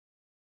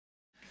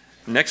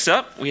Next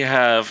up, we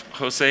have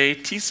Jose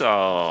Tizol.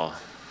 All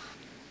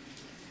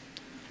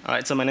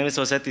right, so my name is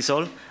Jose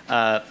Tizol.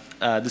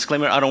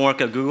 Disclaimer: I don't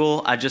work at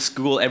Google. I just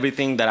Google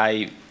everything that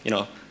I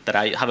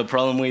have a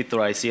problem with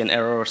or I see an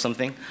error or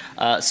something.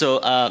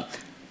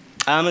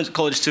 I'm a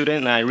college student,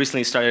 and I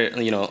recently started,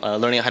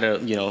 learning how to,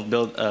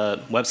 build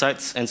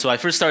websites. And so I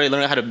first started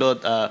learning how to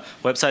build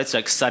websites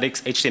like static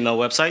HTML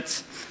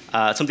websites,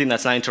 something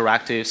that's not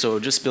interactive. So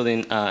just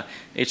building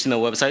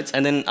HTML websites.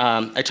 And then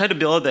I tried to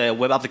build a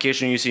web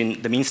application using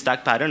the mean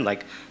stack pattern,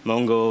 like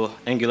Mongo,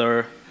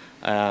 Angular.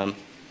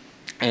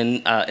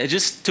 It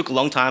just took a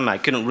long time. I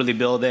couldn't really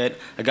build it.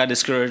 I got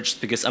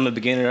discouraged because I'm a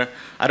beginner.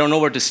 I don't know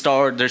where to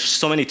start. There's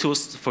so many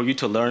tools for you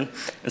to learn.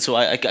 And so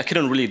I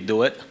couldn't really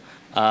do it.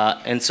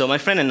 And so my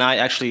friend and I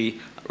actually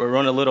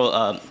run a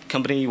little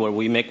company where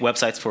we make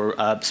websites for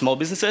small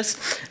businesses.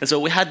 And so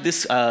we had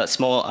this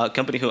small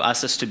company who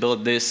asked us to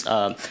build this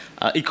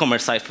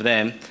e-commerce site for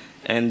them.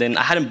 And then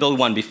I hadn't built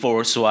one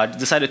before, so I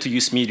decided to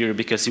use Meteor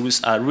because it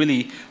was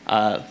really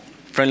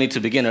friendly to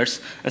beginners.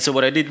 And so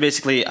what I did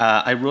basically,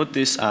 I wrote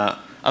this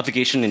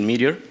application in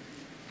Meteor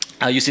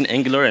using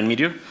Angular and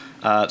Meteor.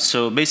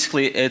 So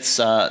basically, it's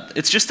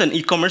just an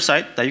e-commerce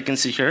site that you can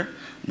see here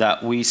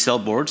that we sell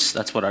boards.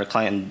 That's what our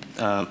client,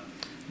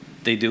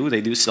 they do.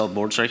 They do sell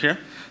boards right here.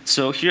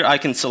 So here I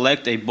can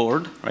select a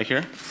board right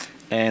here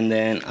and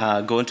then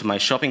go into my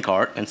shopping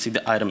cart and see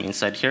the item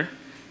inside here.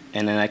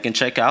 And then I can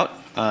check out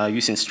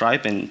using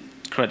Stripe and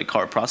credit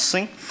card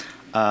processing.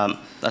 That's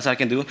what I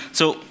can do.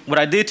 So what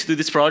I did to do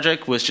this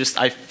project was just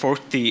I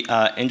forked the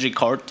ng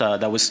cart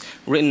that was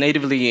written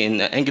natively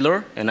in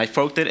Angular, and I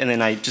forked it, and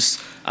then I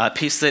just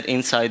pasted it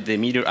inside the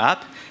Meteor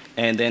app.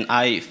 And then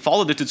I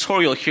followed the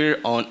tutorial here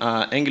on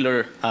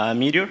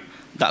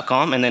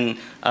Angular-Meteor.com. And then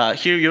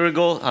here,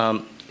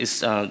 Yurigo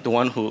is the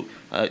one who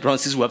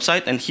runs this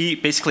website. And he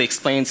basically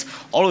explains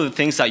all of the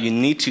things that you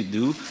need to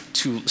do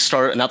to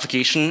start an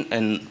application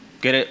and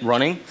get it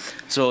running.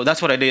 So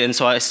that's what I did. And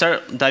so I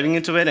started diving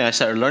into it, and I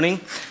started learning.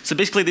 So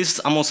basically, this is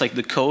almost like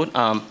the code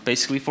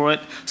basically for it.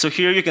 So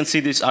here you can see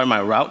these are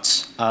my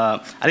routes. I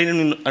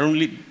don't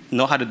really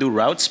know how to do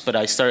routes, but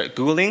I started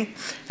Googling,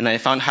 and I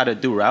found how to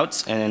do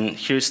routes. And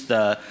here's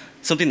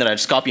something that I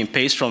just copy and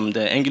paste from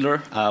the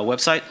Angular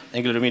website,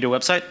 Angular-Meteor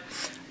website.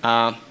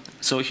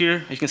 So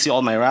here you can see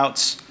all my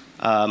routes,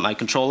 my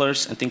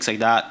controllers, and things like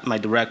that, my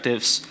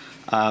directives.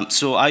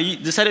 So I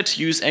decided to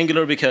use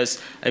Angular because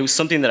it was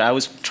something that I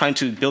was trying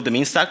to build the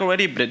mean stack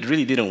already, but it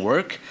really didn't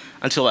work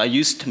until I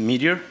used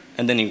Meteor,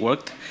 and then it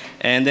worked.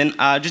 And then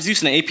just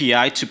used an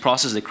API to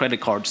process the credit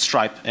card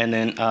Stripe, and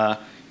then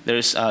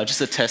there's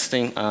just a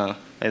testing right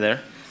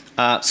there.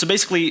 So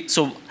basically,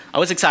 I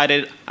was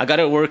excited. I got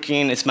it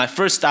working. It's my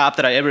first app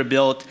that I ever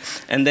built,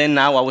 and then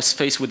now I was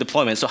faced with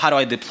deployment. So how do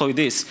I deploy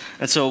this?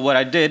 And so what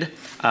I did,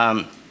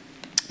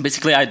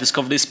 basically, I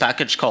discovered this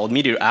package called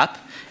Meteor app.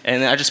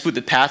 And I just put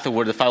the path of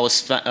where the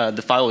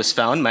file was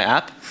found, my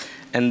app,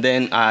 and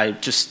then I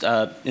just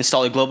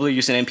install it globally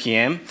using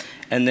npm,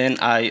 and then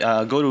I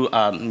go to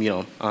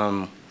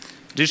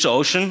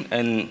DigitalOcean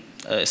and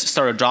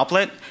start a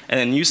droplet, and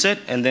then use it,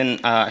 and then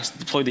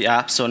deploy the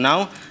app. So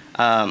now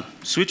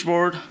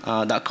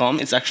switchboard.com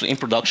is actually in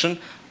production,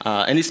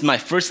 and it's my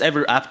first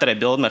ever app that I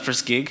built, my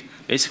first gig,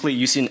 basically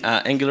using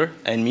Angular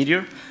and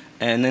Meteor.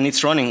 And then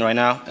it's running right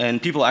now,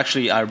 and people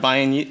actually are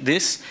buying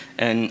this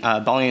and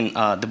buying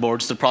the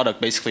boards, the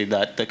product basically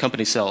that the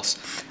company sells.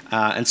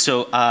 And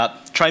so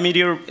try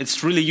Meteor.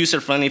 It's really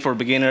user-friendly for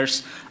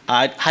beginners.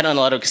 I hadn't a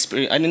lot of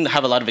experience. I didn't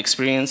have a lot of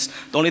experience.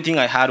 The only thing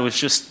I had was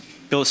just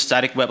build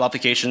static web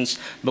applications.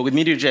 But with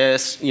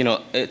Meteor.js,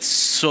 it's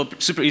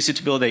super easy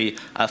to build a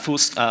full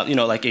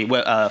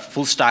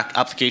stack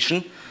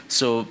application.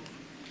 So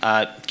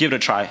give it a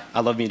try. I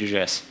love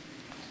Meteor.js.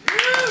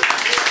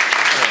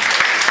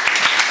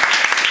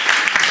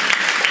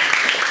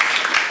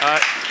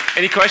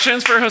 Any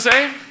questions for Jose? I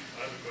have a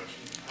question.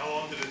 How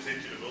long did it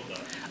take you to build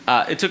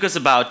that? It took us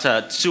about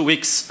 2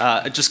 weeks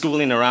just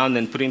Googling around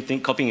and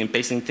copying and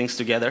pasting things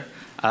together.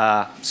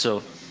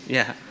 So,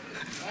 yeah.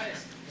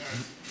 Nice.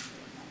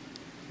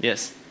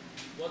 Yes.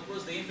 What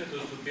was the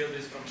impetus to build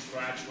this from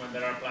scratch when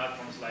there are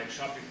platforms like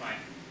Shopify?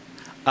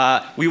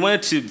 We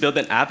wanted to build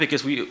an app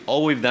because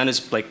all we've done is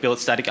build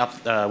static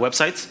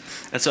websites,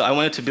 and so I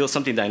wanted to build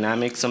something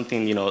dynamic,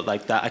 something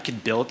like that I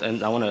could build,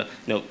 and I want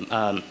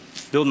to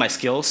build my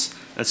skills.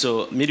 And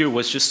so Meteor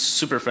was just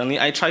super friendly.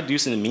 I tried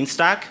using the mean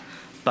stack,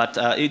 but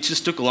it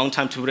just took a long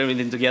time to put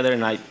everything together,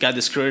 and I got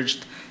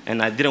discouraged, and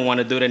I didn't want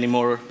to do it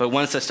anymore. But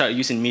once I started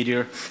using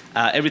Meteor,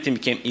 everything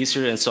became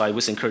easier, and so I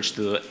was encouraged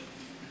to do it.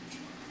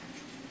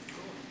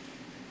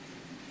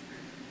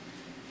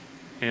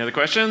 Any other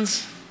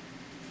questions?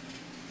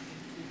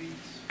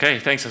 Okay,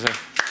 thanks, Jose.